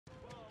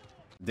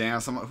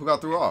Damn, who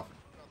got threw off?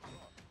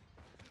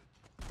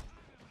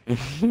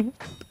 That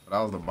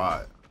was the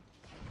bot.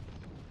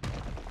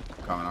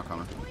 I'm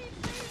coming.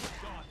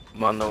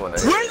 Man, no one.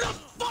 Where the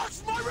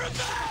fuck's my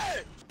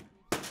revenge?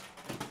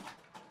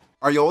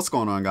 Alright, yo, what's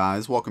going on,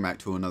 guys? Welcome back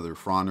to another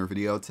For Honor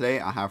video. Today,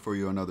 I have for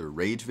you another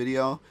Rage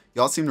video.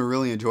 Y'all seem to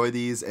really enjoy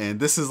these,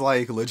 and this is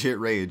like legit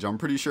Rage. I'm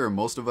pretty sure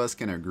most of us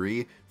can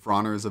agree For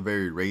Honor is a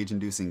very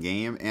rage-inducing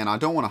game, and I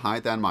don't want to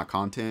hide that in my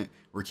content.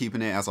 We're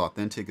keeping it as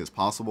authentic as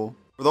possible.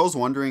 For those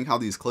wondering how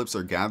these clips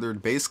are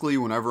gathered, basically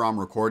whenever I'm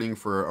recording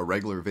for a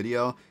regular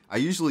video, I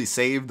usually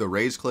save the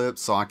Rage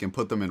clips so I can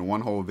put them in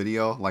one whole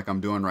video like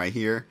I'm doing right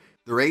here.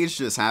 The rage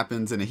just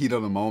happens in the heat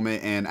of the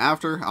moment, and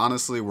after,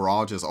 honestly, we're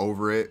all just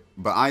over it.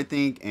 But I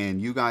think,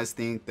 and you guys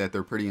think, that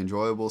they're pretty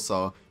enjoyable,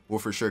 so we'll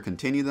for sure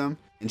continue them.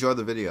 Enjoy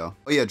the video.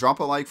 Oh yeah, drop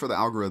a like for the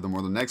algorithm,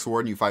 or the next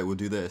warden you fight will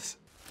do this.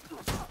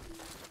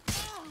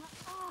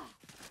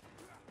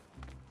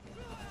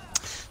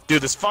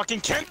 Dude, this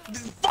fucking hitting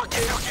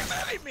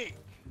me!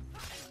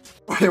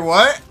 Wait,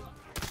 what?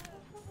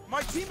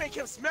 My teammate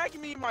kept smacking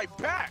me in my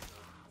back!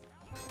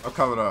 I'm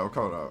coming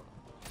up.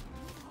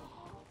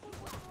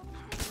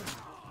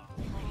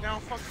 Now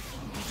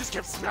he just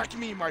kept smacking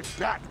me in my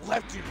back,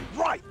 left and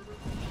right!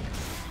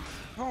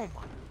 Oh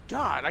my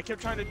god, I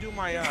kept trying to do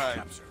my,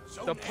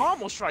 the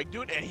pommel strike,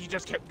 dude, and he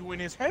just kept doing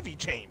his heavy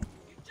chain.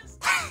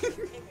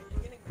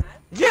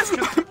 Yes,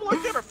 because people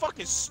like that are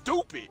fucking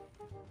stupid!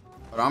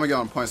 But I'm gonna get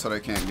on point so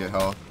they can't get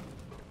health.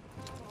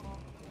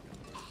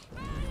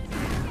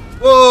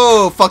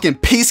 Whoa, fucking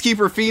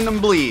Peacekeeper feeding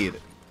them bleed.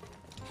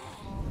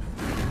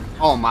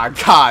 Oh my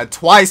god,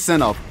 twice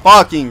in a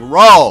fucking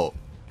row.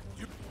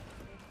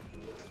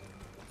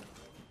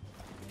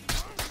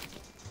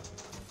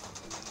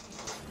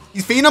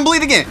 He's feeding him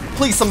bleed again.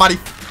 Please, somebody.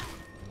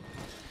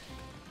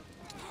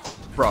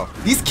 Bro,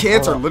 these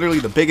kids are literally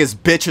the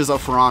biggest bitches of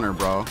For Honor,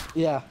 bro.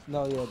 Yeah,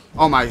 no, yeah.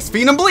 Oh my, he's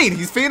feeding him bleed.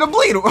 He's feeding him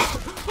bleed.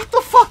 What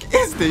the fuck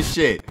is this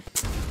shit?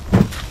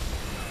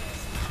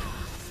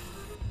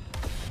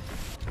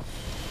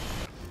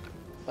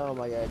 Oh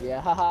my god, yeah,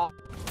 haha.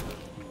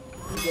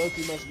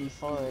 Goku must be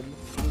fun.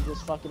 You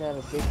just fucking have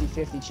a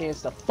 50-50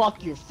 chance to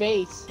fuck your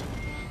face.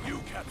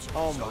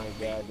 Oh my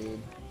god,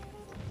 dude.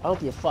 I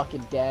hope your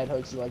fucking dad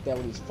hooks you like that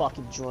when he's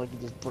fucking drunk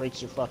and just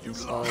breaks your fucking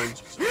spine.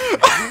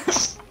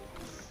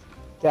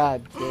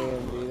 God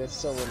damn, dude, that's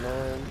so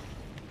annoying.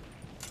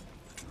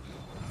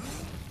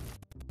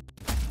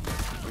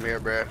 I'm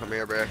here,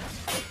 bruh.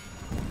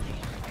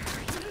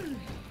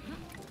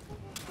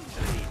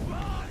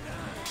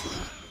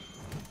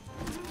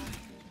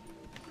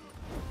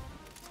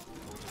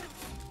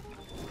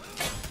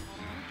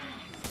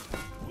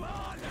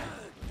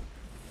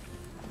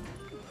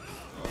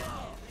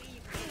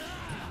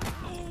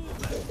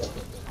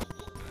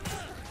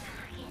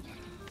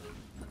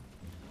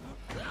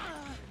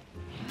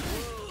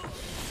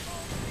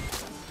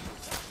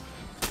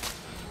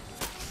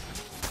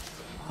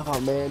 Oh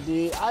man,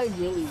 dude, I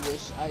really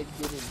wish I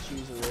didn't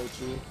choose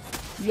Orochi.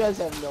 You guys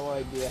have no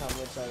idea how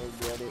much I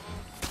regret it.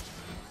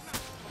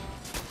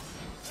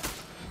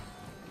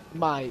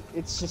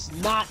 It's just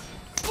not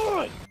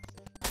good!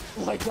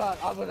 Oh my god,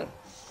 I'm gonna...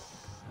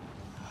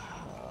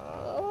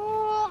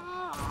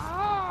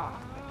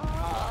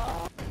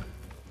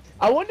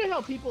 I wonder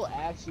how people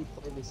actually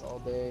play this all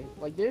day.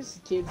 Like, there's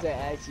kids that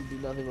actually do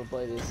nothing but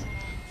play this.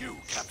 You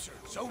captured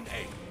Zone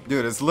A.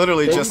 Dude, it's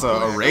literally just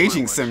a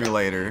raging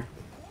simulator.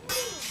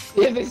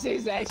 Yeah, this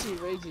is actually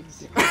raging.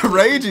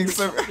 Raging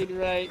simulator.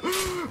 Right.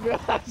 Bro,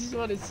 I just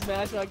want to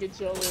smash my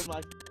controller with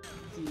my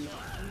teeth.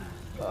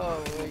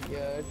 Oh my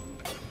god.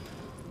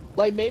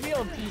 Like, maybe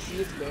on PC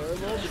it's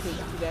bearable because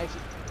you can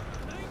actually...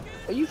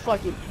 Are you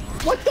fucking...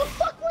 What the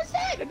fuck was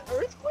that? An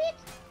earthquake?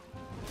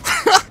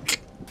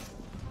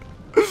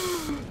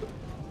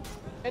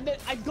 And then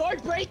I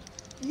guard break.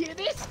 You hear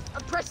this?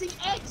 I'm pressing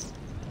X.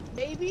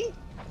 Maybe.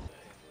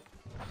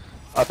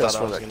 I thought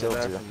I was gonna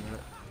killed you.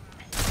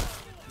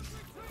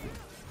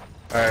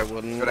 Alright,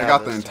 well, Dude, I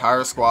got the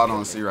entire squad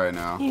on C right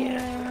now.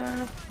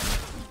 Yeah.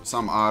 For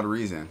some odd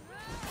reason.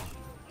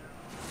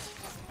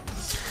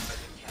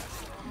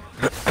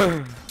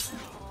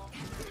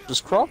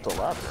 Just crawl up the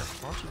ladder.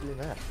 Why don't you do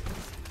that?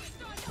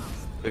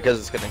 Because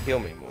it's gonna heal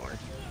me more.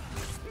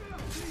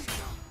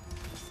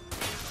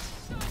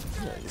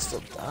 Yeah, you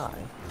still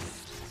die.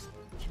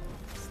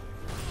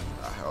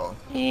 What the hell?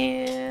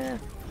 Yeah.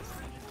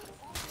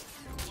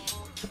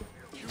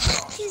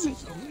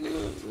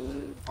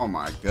 Oh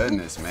my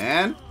goodness,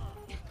 man.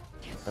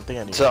 I think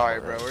I need. Sorry,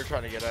 bro, we're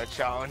trying to get our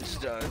challenge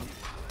done.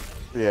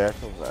 Yeah, I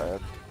feel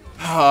bad.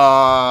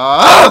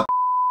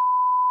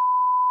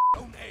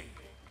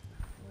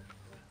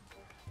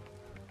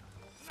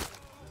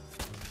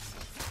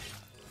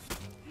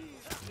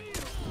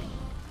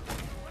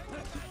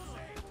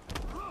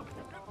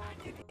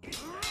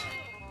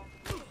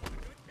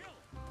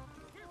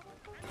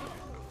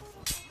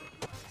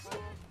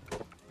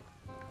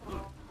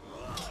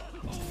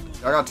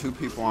 I got two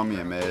people on me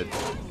in mid.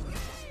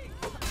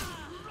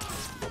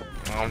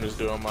 I'm just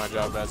doing my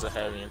job as a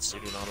heavy and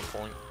sitting on a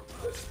point.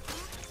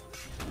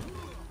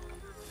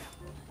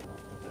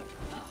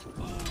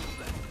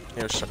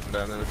 He was shut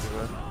down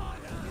everything.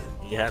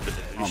 He had to.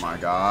 Oh my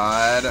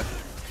god.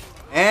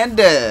 And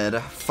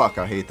dead. Fuck,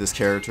 I hate this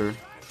character.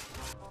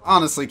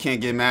 Honestly,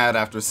 can't get mad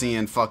after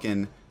seeing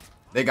fucking...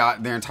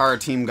 Their entire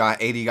team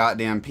got 80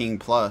 goddamn ping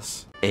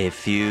plus. A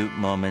few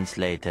moments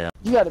later.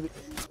 You gotta be.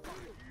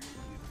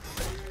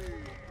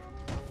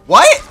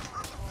 What?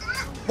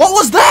 What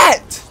was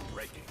that?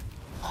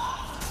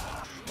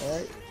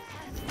 Alright.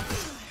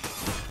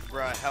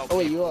 Bruh, help Oh,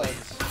 wait, me, you are.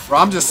 please. Bro,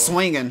 I'm just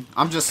swinging.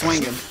 I'm just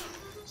swinging.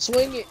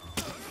 Swing it.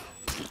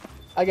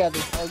 I got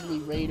this ugly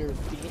raider,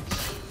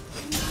 bitch.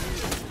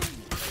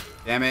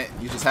 Damn it.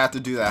 You just have to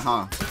do that,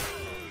 huh?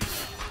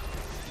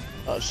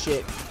 Oh,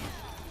 shit.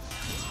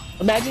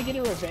 Imagine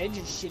getting revenge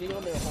and shitting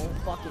on their whole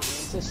fucking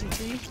ancestry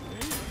tree.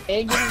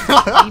 And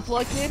getting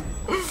deflected.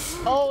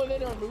 Oh, and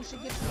then our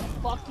Lucian gets in the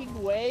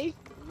fucking way.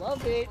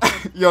 Love it.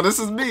 Yo, this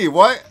is me.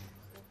 What?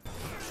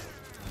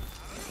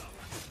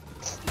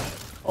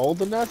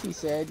 Old enough, he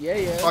said. Yeah,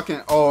 yeah.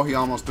 Fucking... Oh, he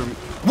almost threw me.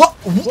 What?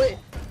 Wait,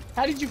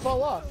 how did you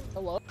fall off?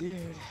 Hello? Dude,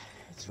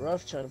 it's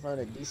rough trying to find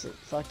a decent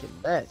fucking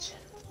match.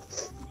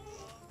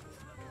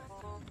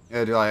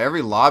 Yeah, dude, like,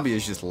 every lobby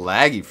is just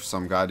laggy for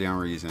some goddamn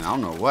reason. I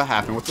don't know what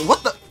happened with the...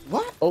 What the...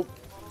 What? Oh.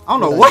 I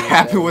don't know what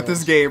happened with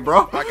this game,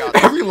 bro. I got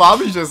this. Every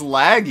lobby's just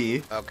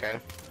laggy. Okay.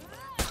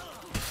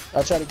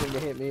 I'll try to get him to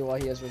hit me while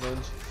he has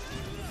revenge.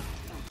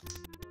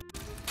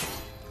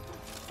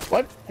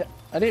 What?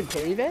 I didn't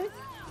parry that?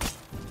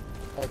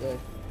 Okay.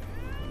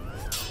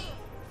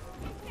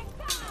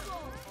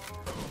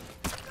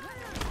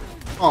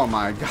 Oh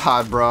my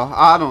god, bro.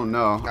 I don't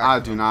know. I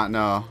do not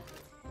know.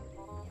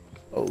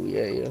 Oh,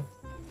 yeah, yeah.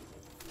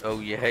 Oh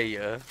yeah,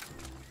 yeah.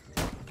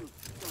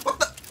 What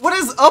the... What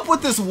is up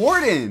with this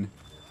warden?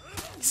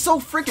 He's so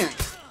freaking...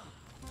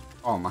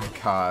 Oh my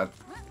god.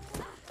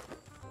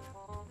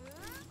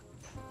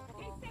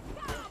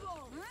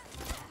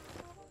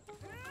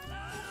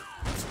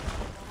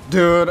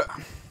 Dude.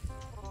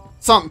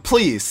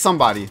 Please,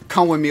 somebody,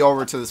 come with me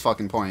over to this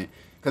fucking point.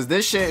 Because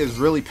this shit is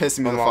really pissing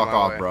me the fuck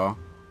off, bro.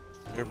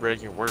 We're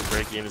breaking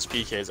this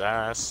PK's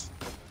ass.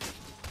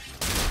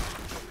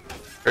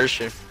 Where is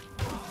she?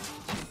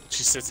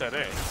 She sits at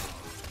A.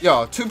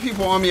 Yo, 2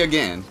 people on me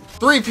again.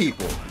 3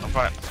 people. I'm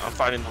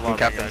fighting the I'm lobby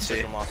Captain guy. C.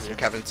 Take him off here.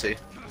 Captain C.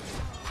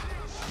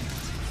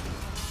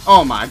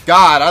 Oh my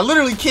god, I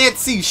literally can't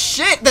see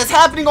shit that's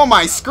happening on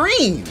my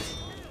screen.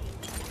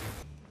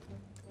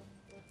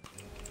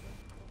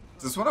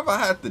 Just what if I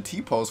had the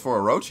T-pose for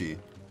Orochi?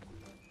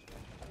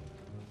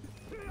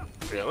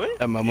 Really?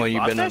 MMO, you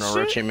bought been on that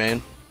Orochi, shit?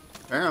 man?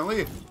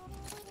 Apparently.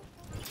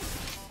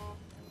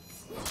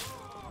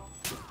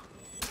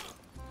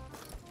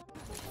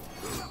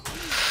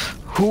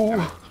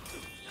 Who?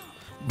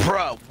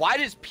 Bruh, why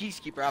does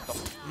Peacekeeper have to...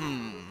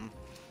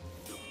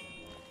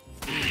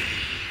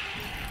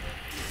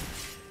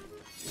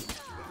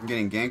 I'm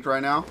getting ganked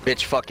right now.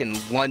 Bitch fucking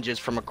lunges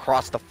from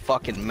across the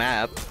fucking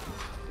map.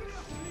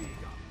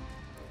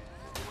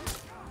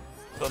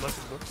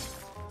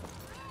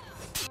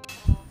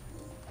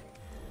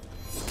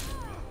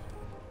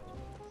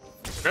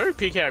 Every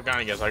PK I've gone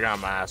against, I got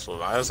my ass full.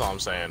 That's all I'm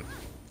saying.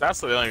 That's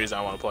the only reason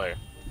I want to play.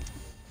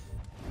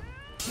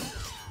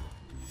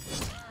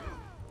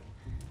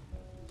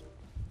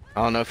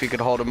 I don't know if you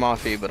could hold him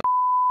off you, but...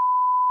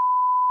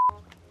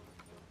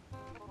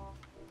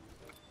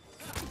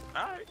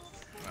 Alright.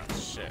 Oh,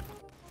 shit.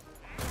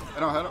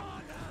 Head on, head on.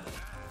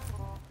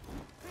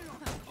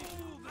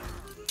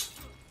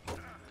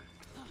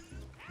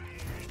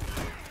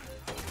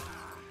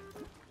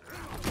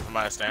 Am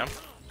I a stamp?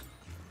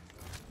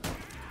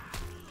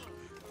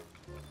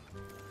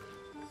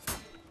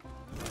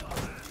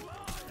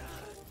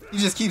 He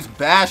just keeps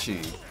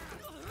bashing.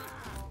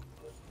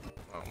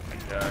 Oh my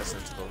god, it's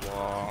into the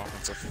wall.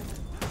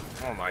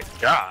 Oh my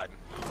god.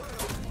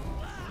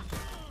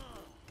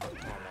 Oh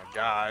my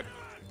god.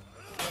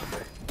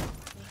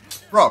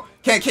 Bro,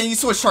 can you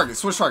switch targets?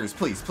 Switch targets,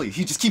 please, please.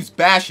 He just keeps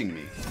bashing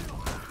me.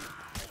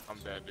 I'm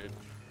dead, dude.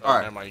 Oh,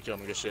 Alright. never mind, you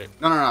killed me, good shit.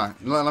 No, no,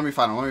 no. Let me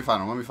fight him. Let me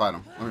fight him. Let me fight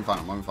him. Let me fight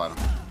him. Let me fight him.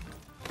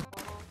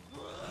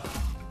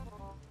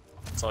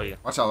 That's all you.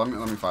 Watch out.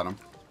 Let me fight him.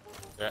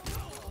 Yeah.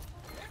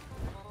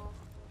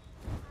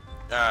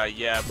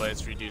 Yeah, but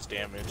it's reduced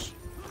damage.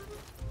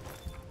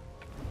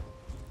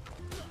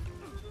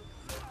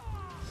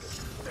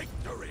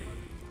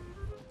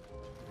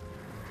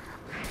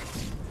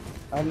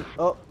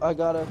 Oh, I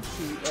gotta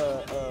shoot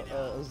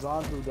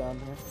Zandu down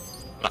here.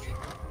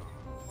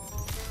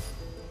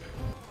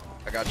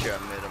 I got you,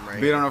 I'm mid, I'm right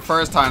Beat here. him the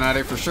first time, now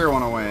they for sure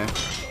want to win.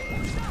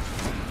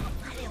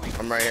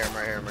 I'm right here, I'm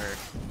right here, I'm right here.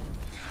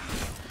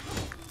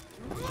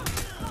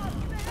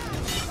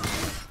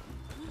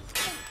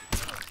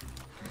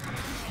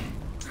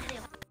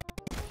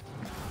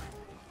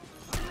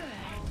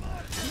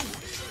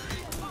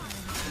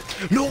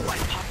 No, I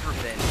popped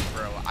revenge,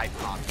 bro. I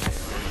popped it.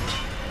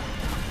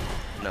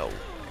 No way.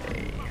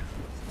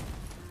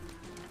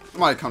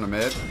 Somebody come to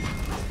mid.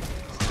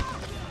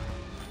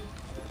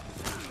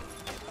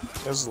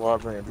 This is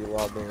lobbing and be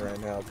lobbing right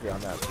now if you're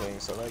on that thing,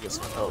 so that gets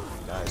oh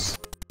nice.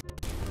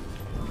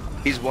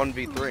 He's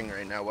 1v3ing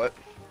right now, what?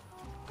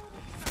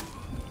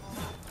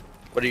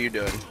 What are you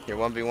doing? You're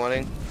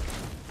 1v1ing?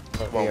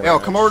 Yo,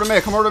 come over to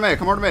mid, come over to mid,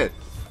 come over to mid.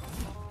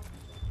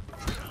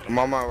 I'm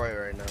on my way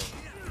right now.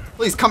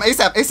 Please, come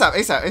ASAP, ASAP,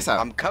 ASAP, ASAP.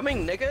 I'm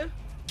coming, nigga.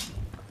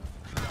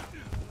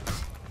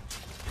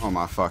 Oh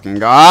my fucking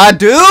god,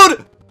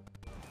 dude!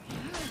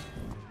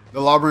 The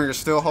Lawbringer's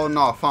still holding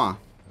off, huh?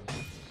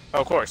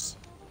 Of course.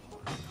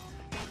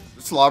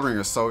 This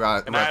Lawbringer's so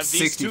got And I rep have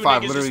these two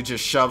 65, niggas literally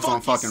just shoves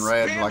on fucking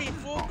red. spamming Like,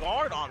 full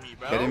guard on me,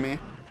 bro. kidding me?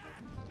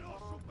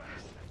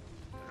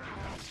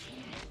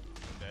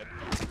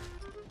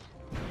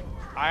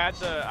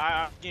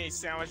 I getting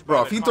sandwiched. Bro,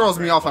 by if the he throws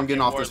me Conqueror off, I'm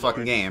getting off this Warlord.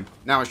 fucking game.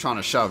 Now he's trying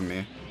to shove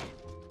me.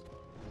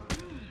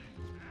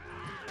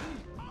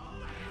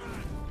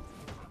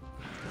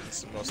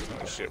 It's the most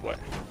annoying shit. What?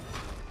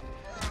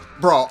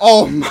 Bro,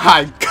 oh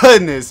my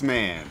goodness,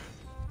 man.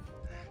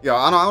 Yo,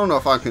 I don't know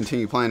if I can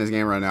continue playing this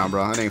game right now,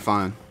 bro. It ain't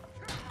fine.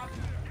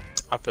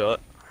 I feel it.